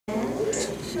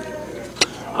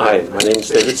Hi, my name is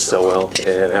David Stillwell,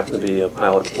 and I happen to be a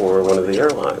pilot for one of the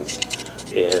airlines.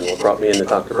 And what brought me into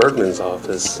Dr. Bergman's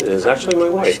office is actually my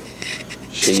wife.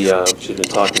 She's been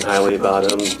talking highly about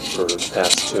him for the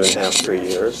past 2.5, 3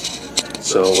 years.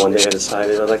 So one day I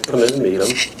decided I'd like to come in and meet him,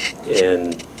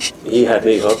 and he had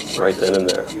me hooked right then and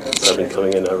there. So I've been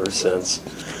coming in ever since.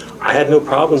 I had no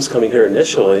problems coming here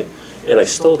initially, and I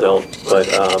still don't, but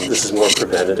this is more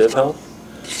preventative health,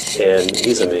 and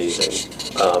he's amazing.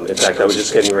 In fact, I was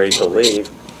just getting ready to leave,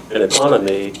 and it dawned on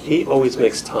me, he always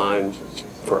makes time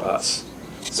for us.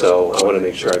 So I want to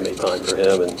make sure I make time for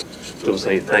him, and to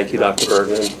say thank you, Dr.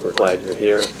 Bergman. We're glad you're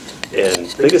here. And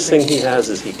the biggest thing he has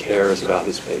is he cares about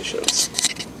his patients.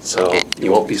 So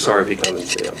you won't be sorry if you come and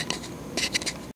see him.